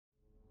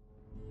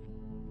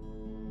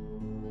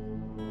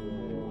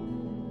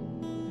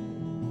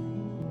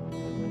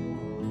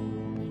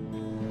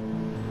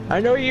I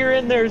know you're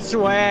in there,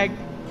 Swag.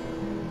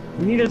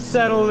 We need to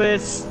settle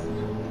this.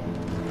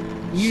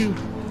 You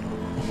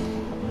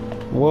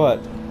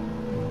What?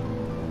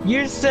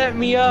 set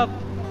me up.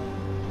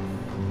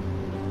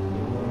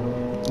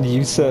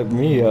 You set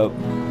me up.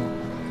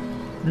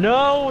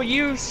 No,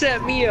 you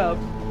set me up.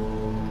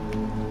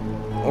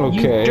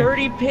 Okay. You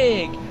dirty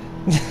pig.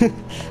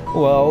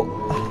 Well,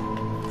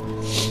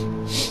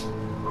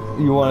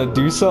 you want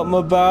to do something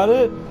about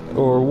it,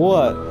 or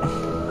what?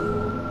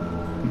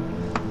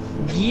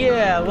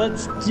 Yeah,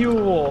 let's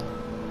duel.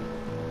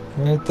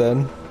 Right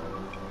then.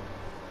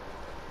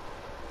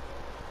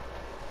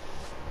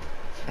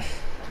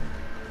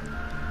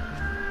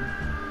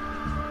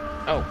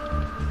 Oh.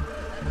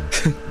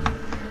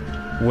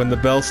 When the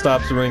bell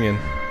stops ringing.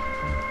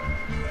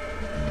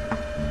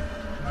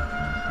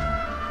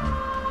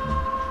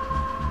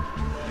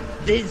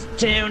 This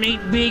town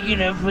ain't big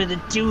enough for the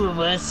two of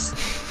us.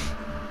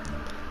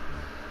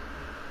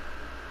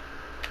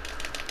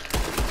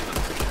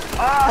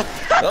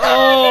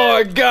 Oh,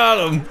 I got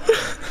him!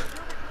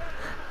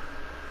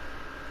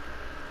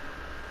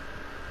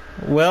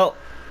 Well,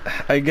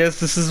 I guess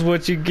this is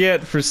what you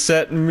get for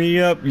setting me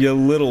up, you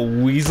little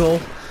weasel.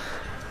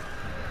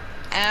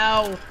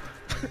 Ow.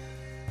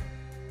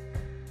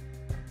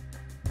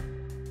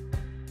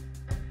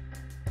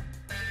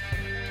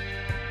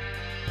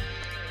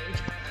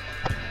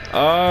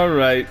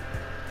 Alright.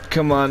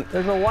 Come on.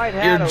 There's a white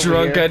hat You're over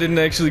drunk, here. I didn't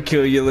actually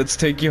kill you. Let's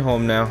take you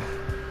home now.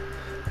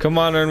 Come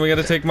on, Ern, we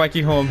gotta take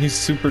Mikey home. He's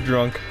super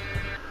drunk.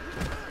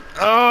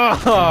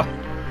 Ah!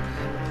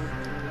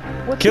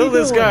 What's Kill he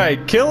this doing? guy!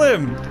 Kill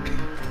him!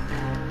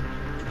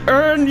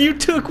 Ern, you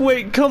took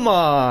weight, come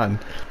on!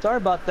 Sorry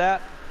about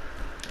that.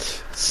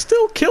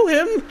 Still kill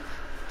him!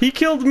 He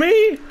killed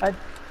me!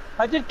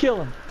 I did kill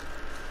him.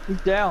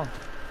 He's down.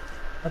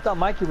 I thought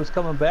Mikey was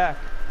coming back.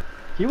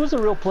 He was a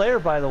real player,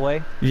 by the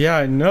way. Yeah,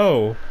 I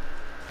know.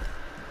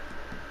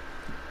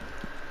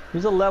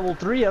 He's a level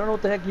 3. I don't know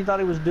what the heck he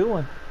thought he was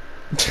doing.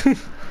 He's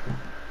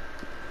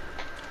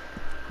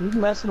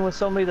messing with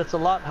somebody that's a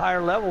lot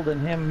higher level than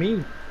him,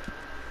 me.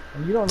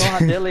 And you don't know how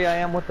deadly I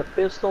am with a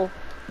pistol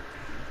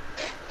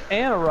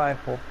and a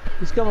rifle.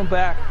 He's coming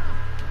back.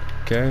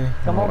 Okay.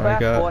 Come on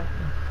back, got boy.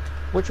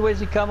 Which way is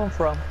he coming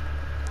from?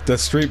 the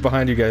street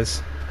behind you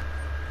guys.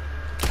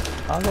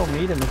 I'll go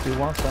meet him if you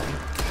want something.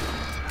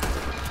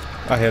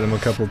 I hit him a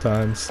couple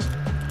times.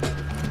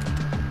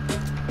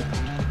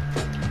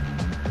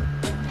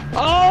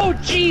 Oh,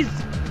 jeez!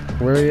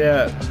 Where are you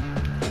at?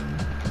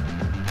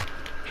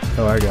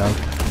 Oh, I got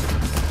him.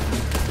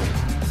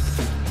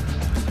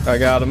 I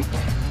got him.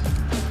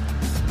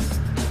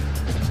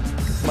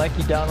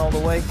 Mikey down all the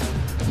way.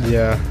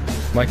 Yeah.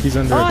 Mikey's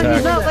under attack.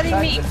 He's not letting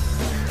me.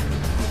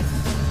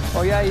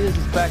 Oh yeah, he is.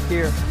 He's back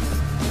here.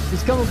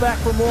 He's coming back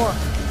for more.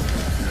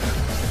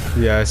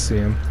 Yeah, I see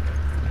him.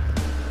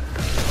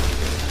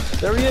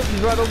 There he is.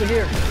 He's right over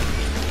here.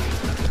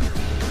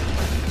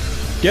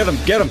 Get him!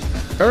 Get him!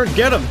 Ern,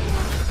 get him!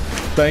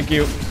 Thank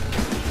you.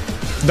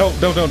 Don't.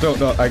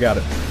 I got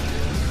it.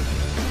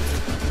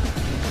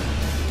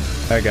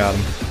 I got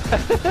him.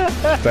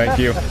 Thank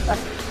you.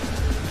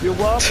 You're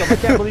welcome. I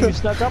can't believe he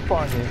snuck up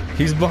on you.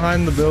 He's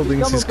behind the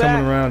buildings. He's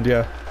coming around,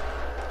 yeah.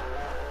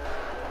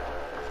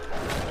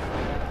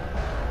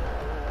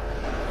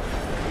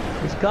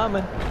 He's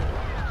coming.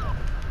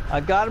 I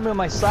got him in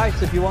my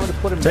sights if you wanted to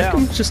put him Take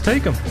down. him, just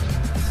take him.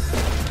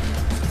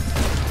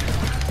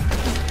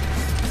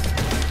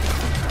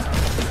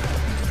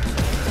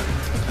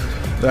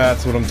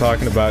 That's what I'm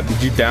talking about.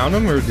 Did you down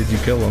him or did you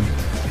kill him?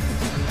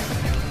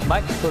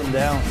 Mike put him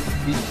down.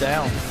 He's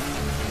down.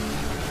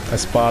 I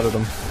spotted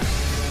him.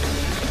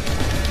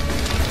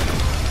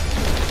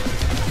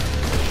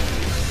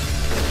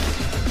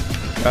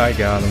 I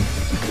got him.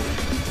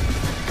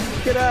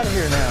 Get out of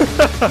here now.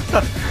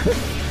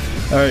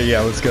 Alright, yeah,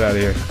 let's get out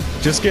of here.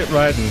 Just get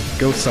riding.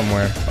 Go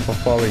somewhere. I'll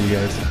follow you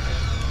guys.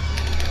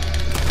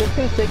 Just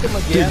gonna take him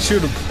again. Dude,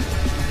 shoot him.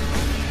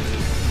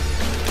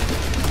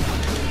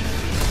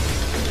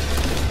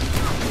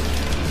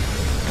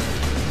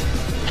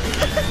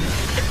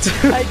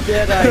 I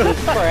dead-eyed his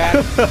crack.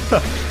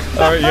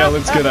 Alright, yeah,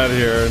 let's get out of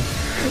here, Aaron.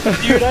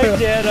 Dude, I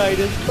dead-eyed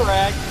his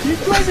crack. You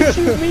tried to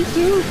shoot me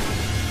too?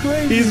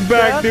 Crazy He's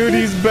back, bastard. dude,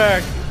 he's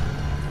back.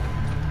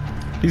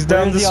 He's Where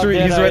down is the he? I'll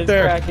street, he's dead-eye right his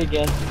there. crack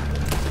again.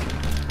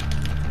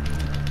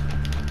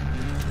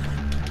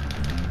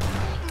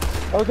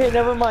 Okay,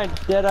 never mind.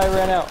 Dead-eye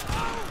ran out.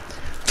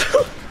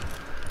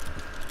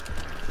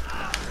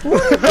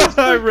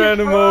 I ran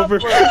him over.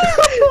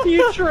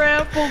 You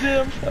trampled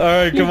him.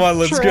 Alright, come on,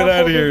 let's get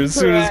out of here as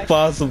soon as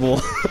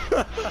possible.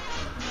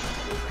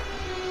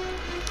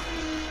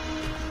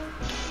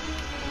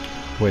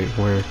 Wait,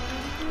 where?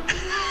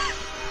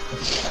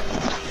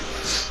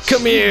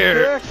 Come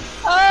here!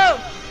 Oh!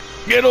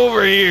 Get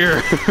over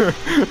here!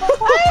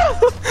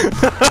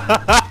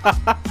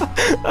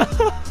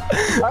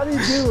 How do you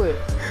do it?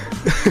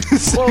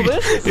 Well,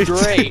 this is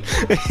great.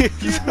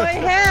 Dude, my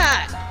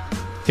hat!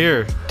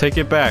 Here, take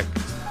it back.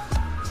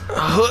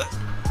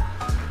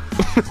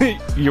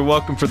 You're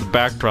welcome for the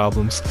back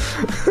problems.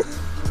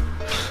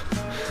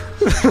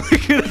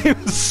 Look at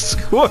him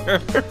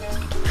squirm.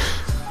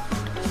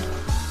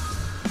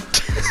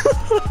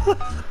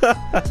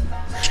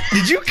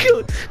 Did you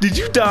kill? Did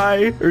you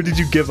die or did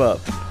you give up?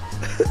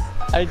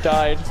 I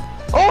died.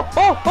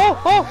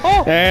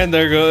 And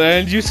there goes.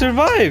 And you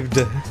survived,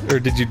 or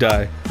did you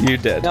die? You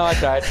did. No, I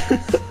died.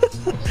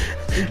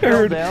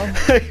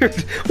 I heard,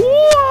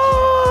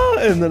 whoa!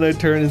 And then I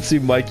turn and see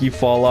Mikey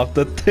fall off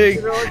the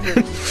thing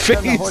and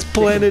face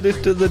planted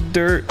into the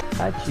dirt.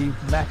 I achieved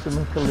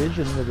maximum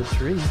collision with a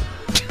tree.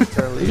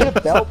 You get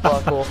a belt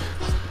buckle.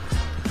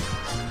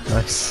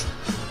 Nice.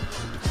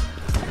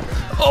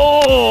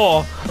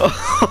 Oh!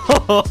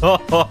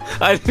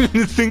 I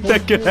didn't think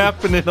that could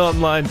happen in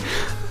online.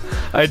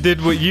 I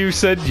did what you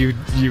said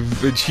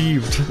you've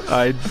achieved.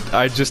 I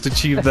just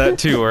achieved that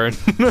too, Ern.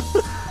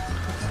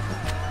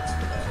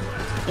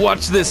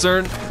 Watch this,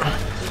 Ern.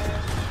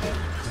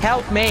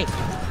 Help me!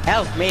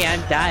 Help me!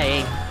 I'm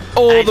dying.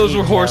 Oh, those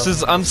were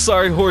horses. I'm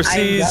sorry,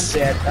 horsies. I'm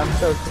dead.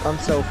 I'm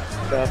so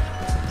fucked up.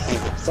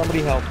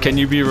 Somebody help me. Can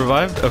you be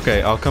revived?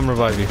 Okay, I'll come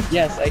revive you.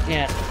 Yes, I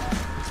can.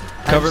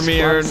 Cover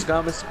me, Ern.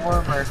 I'm a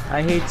squirmer.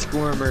 I hate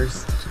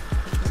squirmers.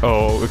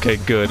 Oh, okay,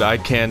 good. I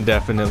can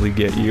definitely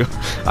get you.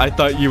 I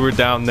thought you were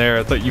down there.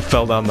 I thought you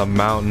fell down the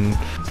mountain.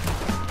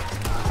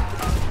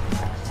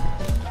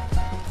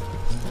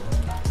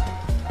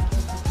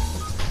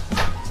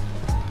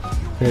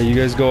 Yeah, you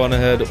guys go on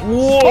ahead.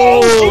 Whoa!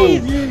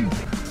 Oh,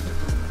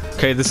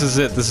 okay, this is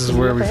it. This is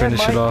where we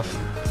finish it off.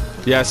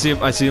 Yeah, I see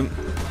him. I see him.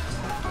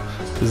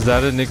 Is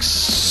that an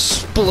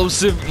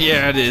explosive?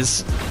 Yeah, it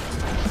is.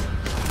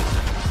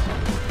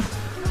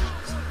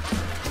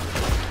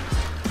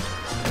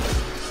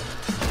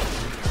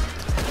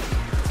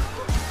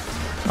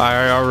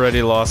 I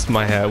already lost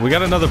my hat. We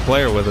got another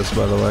player with us,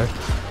 by the way.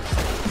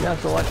 Yeah,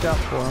 so watch out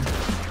for him.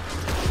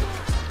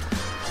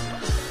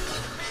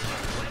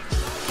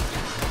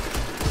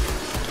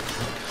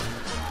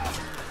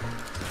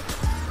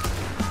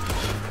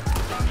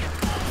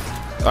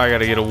 I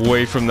gotta get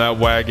away from that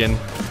wagon.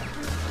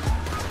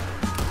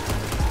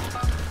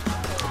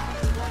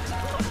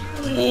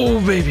 Oh,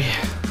 baby.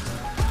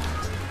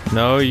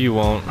 No, you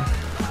won't.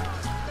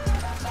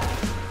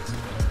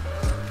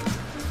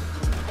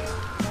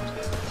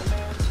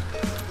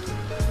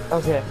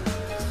 Okay.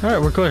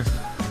 Alright, we're clear.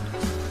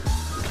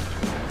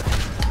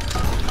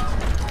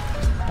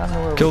 I don't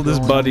know where Killed we're his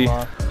going buddy.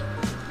 anymore.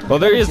 Oh,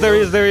 there he is, there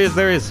he is, there he is,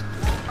 there he is.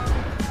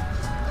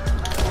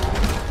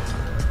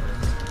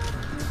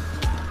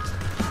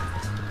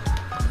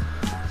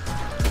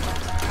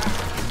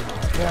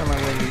 Get out of my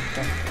way,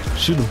 Lisa.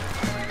 Shoot him.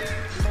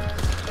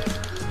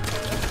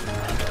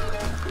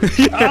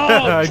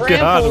 Yeah, I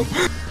got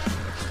him.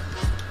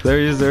 There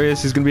he is, there he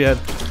is. He's gonna be ahead.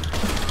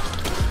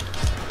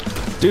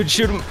 Dude,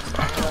 shoot him.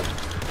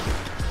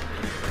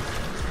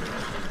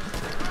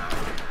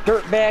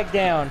 Dirt bag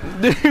down.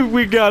 Dude,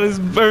 we got his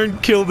burn,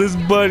 killed his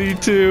buddy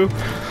too.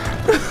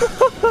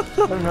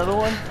 Another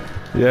one?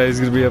 Yeah, he's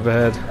gonna be up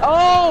ahead.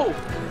 Oh!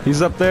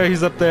 He's up there,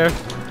 he's up there.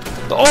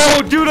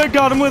 Oh, dude, I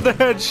got him with a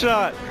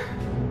headshot.